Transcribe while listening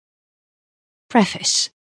Preface.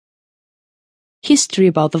 History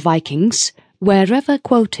about the Vikings, wherever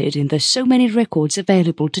quoted in the so many records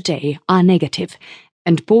available today, are negative,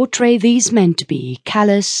 and portray these men to be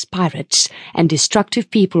callous pirates and destructive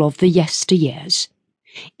people of the yesteryears.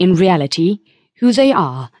 In reality, who they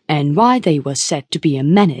are and why they were said to be a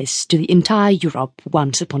menace to the entire Europe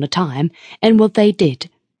once upon a time, and what they did.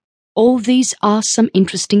 All these are some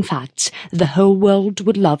interesting facts the whole world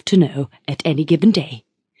would love to know at any given day.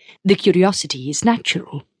 The curiosity is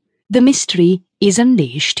natural. The mystery is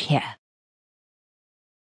unleashed here.